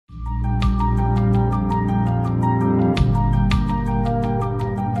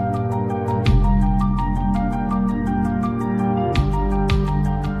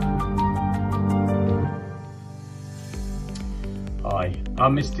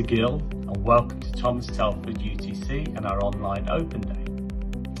I'm Mr. Gill and welcome to Thomas Telford UTC and our online Open Day.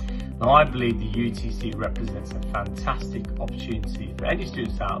 Now I believe the UTC represents a fantastic opportunity for any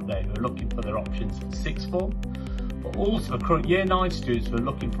students out there who are looking for their options for sixth form, but also for current Year 9 students who are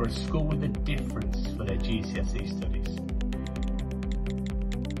looking for a school with a difference for their GCSE studies.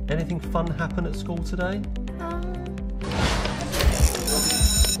 Anything fun happen at school today?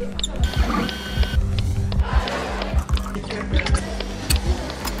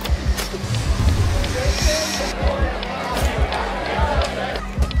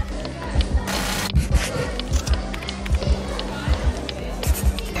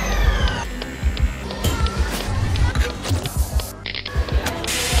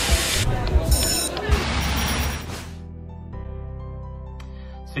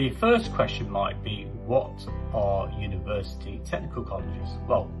 So your first question might be, what are university technical colleges?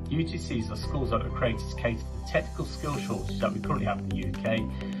 Well, UTCs are schools that are created to cater to the technical skill shortage that we currently have in the UK,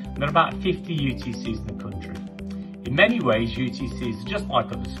 and there are about 50 UTCs in the country. In many ways, UTCs are just like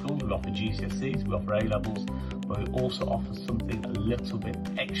other schools. We offer GCSEs, we offer A-levels, but we also offer something a little bit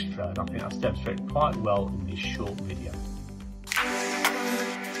extra, and I think that's demonstrated quite well in this short video.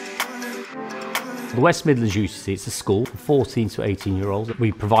 The West Midlands UTC, it's a school for 14 to 18 year olds.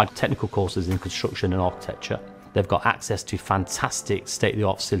 We provide technical courses in construction and architecture. They've got access to fantastic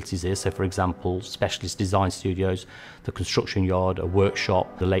state-of-the-art facilities here. So for example, specialist design studios, the construction yard, a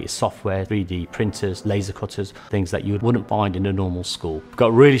workshop, the latest software, 3D printers, laser cutters, things that you wouldn't find in a normal school. We've got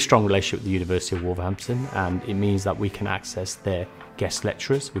a really strong relationship with the University of Wolverhampton, and it means that we can access their guest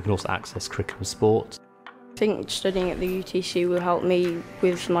lecturers. We can also access curriculum sport. I think studying at the UTC will help me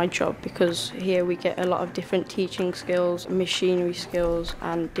with my job because here we get a lot of different teaching skills, machinery skills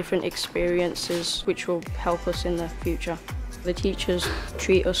and different experiences which will help us in the future. The teachers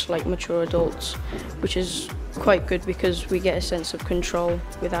treat us like mature adults, which is quite good because we get a sense of control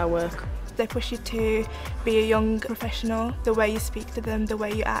with our work. They push you to be a young professional, the way you speak to them, the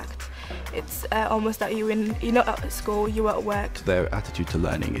way you act. It's almost like you're not at school, you're at work. Their attitude to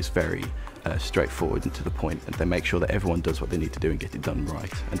learning is very straightforward and to the point, and they make sure that everyone does what they need to do and get it done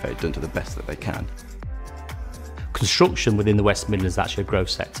right and get it done to the best that they can. Construction within the West Midlands is actually a growth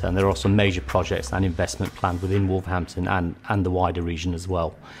sector, and there are some major projects and investment planned within Wolverhampton and the wider region as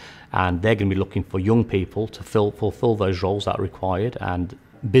well. And they're going to be looking for young people to fulfil those roles that are required, and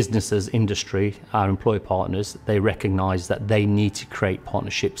businesses, industry, our employer partners, they recognise that they need to create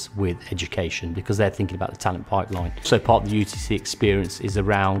partnerships with education because they're thinking about the talent pipeline. So part of the UTC experience is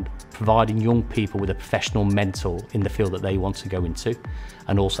around providing young people with a professional mentor in the field that they want to go into,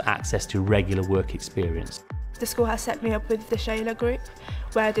 and also access to regular work experience. The school has set me up with the Shayla group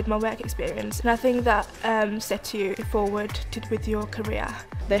where I did my work experience, and I think that sets you forward with your career.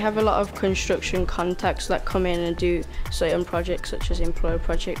 They have a lot of construction contacts that come in and do certain projects such as Employer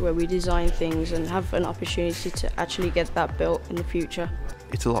Project where we design things and have an opportunity to actually get that built in the future.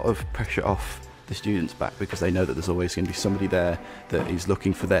 It's a lot of pressure off the students back because they know that there's always going to be somebody there that is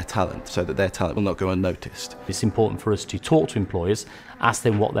looking for their talent, so that their talent will not go unnoticed. It's important for us to talk to employers, ask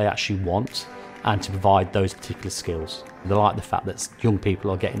them what they actually want, and to provide those particular skills. They like the fact that young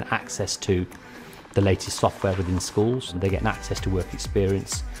people are getting access to the latest software within schools, and they're getting access to work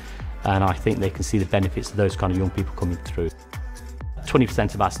experience, and I think they can see the benefits of those kind of young people coming through.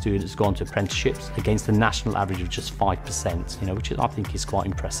 20% of our students go on to apprenticeships against the national average of just 5%, which I think is quite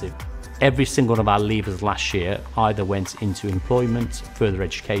impressive. Every single one of our leavers last year either went into employment, further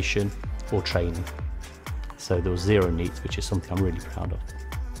education or training. So there was zero needs, which is something I'm really proud of.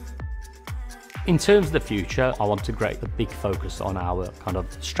 In terms of the future, I want to create a big focus on our kind of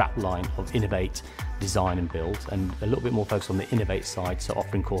strap line of innovate, design and build, and a little bit more focus on the innovate side, so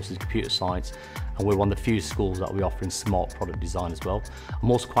offering courses in computer science, and we're one of the few schools that we offer in smart product design as well.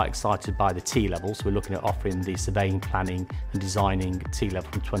 I'm also quite excited by the T level, so we're looking at offering the surveying, planning and designing T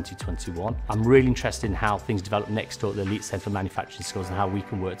level from 2021. I'm really interested in how things develop next door at the Elite Centre for Manufacturing Skills and how we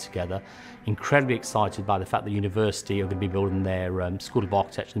can work together. Incredibly excited by the fact the university are going to be building their School of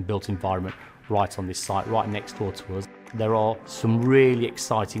Architecture and Built Environment right on this site, right next door to us. There are some really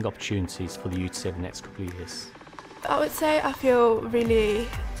exciting opportunities for the UTC over the next couple of years. I would say I feel really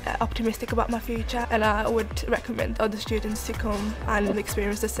optimistic about my future, and I would recommend other students to come and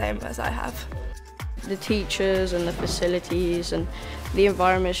experience the same as I have. The teachers and the facilities and the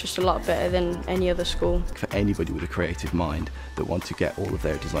environment is just a lot better than any other school. For anybody with a creative mind that want to get all of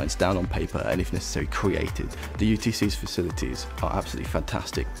their designs down on paper and if necessary created, the UTC's facilities are absolutely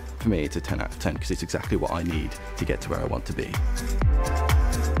fantastic. For me it's a 10 out of 10 because it's exactly what I need to get to where I want to be.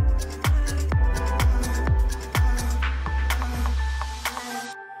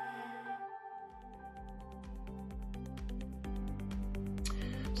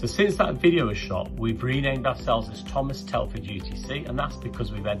 So since that video was shot, we've renamed ourselves as Thomas Telford UTC, and that's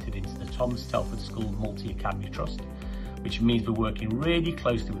because we've entered into the Thomas Telford School Multi-Academy Trust, which means we're working really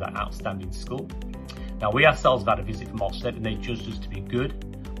closely with that outstanding school. Now, we ourselves have had a visit from Ofsted and they judged us to be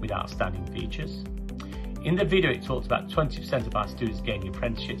good with outstanding features. In the video, it talks about 20% of our students gaining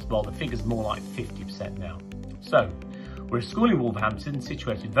apprenticeships, while the figure's more like 50% now. So, we're a school in Wolverhampton,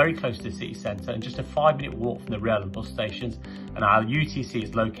 situated very close to the city centre and just a 5-minute walk from the rail and bus stations, and our UTC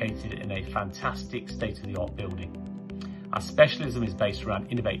is located in a fantastic state-of-the-art building. Our specialism is based around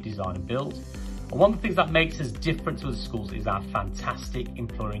innovate, design and build. And one of the things that makes us different to other schools is our fantastic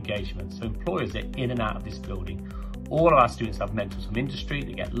employer engagement. So employers are in and out of this building. All of our students have mentors from industry,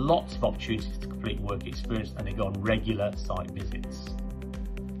 they get lots of opportunities to complete work experience, and they go on regular site visits.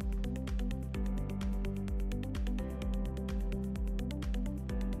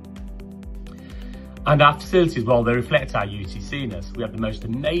 And our facilities, well, they reflect our UTC-ness. We have the most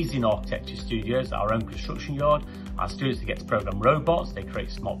amazing architecture studios, our own construction yard. Our students get to program robots, they create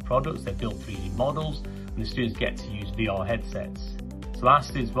smart products, they build 3D models, and the students get to use VR headsets. So our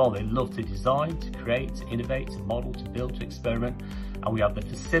students, well, they love to design, to create, to innovate, to model, to build, to experiment, and we have the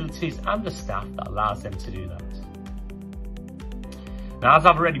facilities and the staff that allows them to do that. Now, as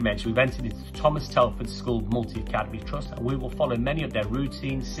I've already mentioned, we've entered into the Thomas Telford School Multi-Academy Trust, and we will follow many of their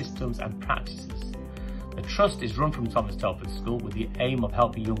routines, systems and practices. The Trust is run from Thomas Telford School with the aim of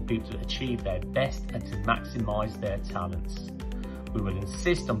helping young people to achieve their best and to maximise their talents. We will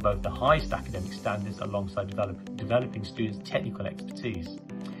insist on both the highest academic standards alongside developing students' technical expertise.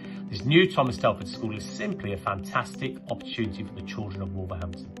 This new Thomas Telford School is simply a fantastic opportunity for the children of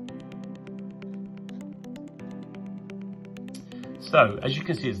Wolverhampton. So, as you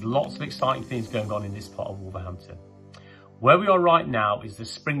can see, there's lots of exciting things going on in this part of Wolverhampton. Where we are right now is the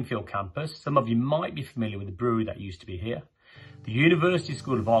Springfield campus. Some of you might be familiar with the brewery that used to be here. The University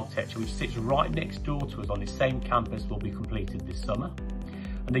School of Architecture, which sits right next door to us on the same campus, will be completed this summer.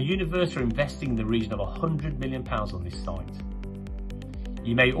 And the university are investing in the region of £100 million on this site.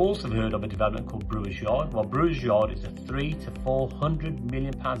 You may also have heard of a development called Brewers Yard. Well, Brewers Yard is a £300 to £400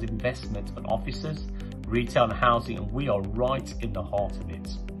 million investment on offices, retail and housing, and we are right in the heart of it.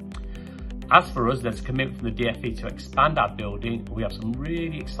 As for us, there's a commitment from the DFE to expand our building. We have some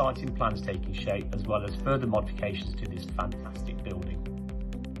really exciting plans taking shape, as well as further modifications to this fantastic building.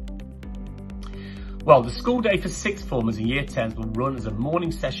 Well, the school day for sixth formers and year 10s will run as a morning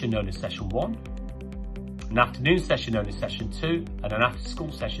session known as session 1, an afternoon session known as session 2, and an after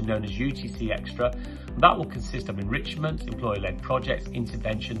school session known as UTC Extra. And that will consist of enrichment, employer-led projects,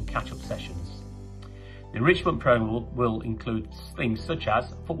 intervention and catch-up sessions. The enrichment program will include things such as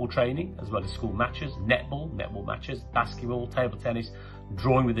football training, as well as school matches, netball matches, basketball, table tennis,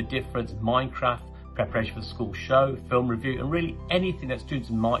 drawing with a difference, Minecraft, preparation for the school show, film review, and really anything that students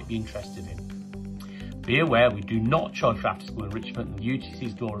might be interested in. Be aware, we do not charge for after school enrichment, and the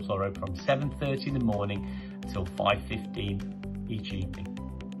UTC's doors are open from 7:30 in the morning until 5:15 each evening.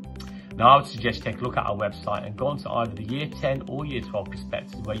 Now, I would suggest you take a look at our website and go on to either the Year 10 or Year 12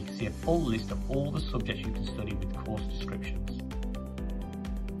 prospectus, where you can see a full list of all the subjects you can study with course descriptions.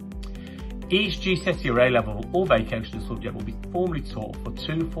 Each GCSE or A-level or vocational subject will be formally taught for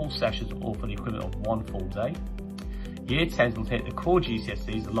 2 full sessions or for the equivalent of 1 full day. Year 10s will take the core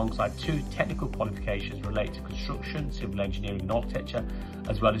GCSEs alongside 2 technical qualifications related to construction, civil engineering and architecture,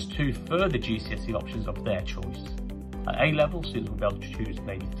 as well as 2 further GCSE options of their choice. At A-level, students will be able to choose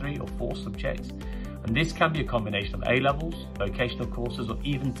maybe 3 or 4 subjects, and this can be a combination of A-levels, vocational courses, or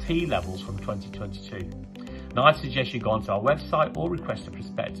even T-levels from 2022. Now, I'd suggest you go onto our website or request a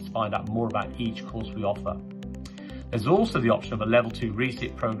prospectus to find out more about each course we offer. There's also the option of a Level 2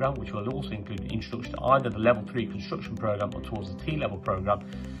 RESIT programme, which will also include an introduction to either the Level 3 construction programme or towards the T-level programme,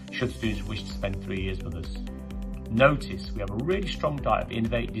 should students wish to spend 3 years with us. Notice, we have a really strong diet of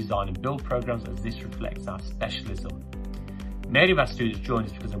innovate, design and build programmes, as this reflects our specialism. Many of our students join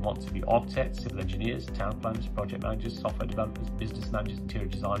us because they want to be architects, civil engineers, town planners, project managers, software developers, business managers, interior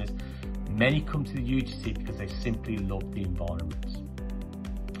designers. Many come to the UTC because they simply love the environment.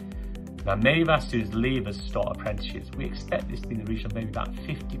 Now, many of our students leave us to start apprenticeships. We expect this to be in the region of maybe about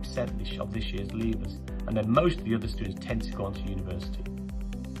 50% of this year's leavers, and then most of the other students tend to go on to university.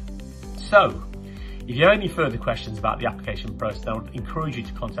 So, if you have any further questions about the application process, I would encourage you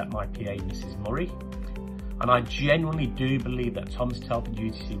to contact my PA, Mrs. Murray. And I genuinely do believe that Thomas Telford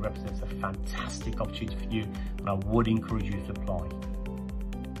UTC represents a fantastic opportunity for you, and I would encourage you to apply.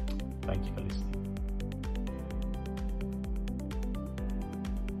 Thank you for listening.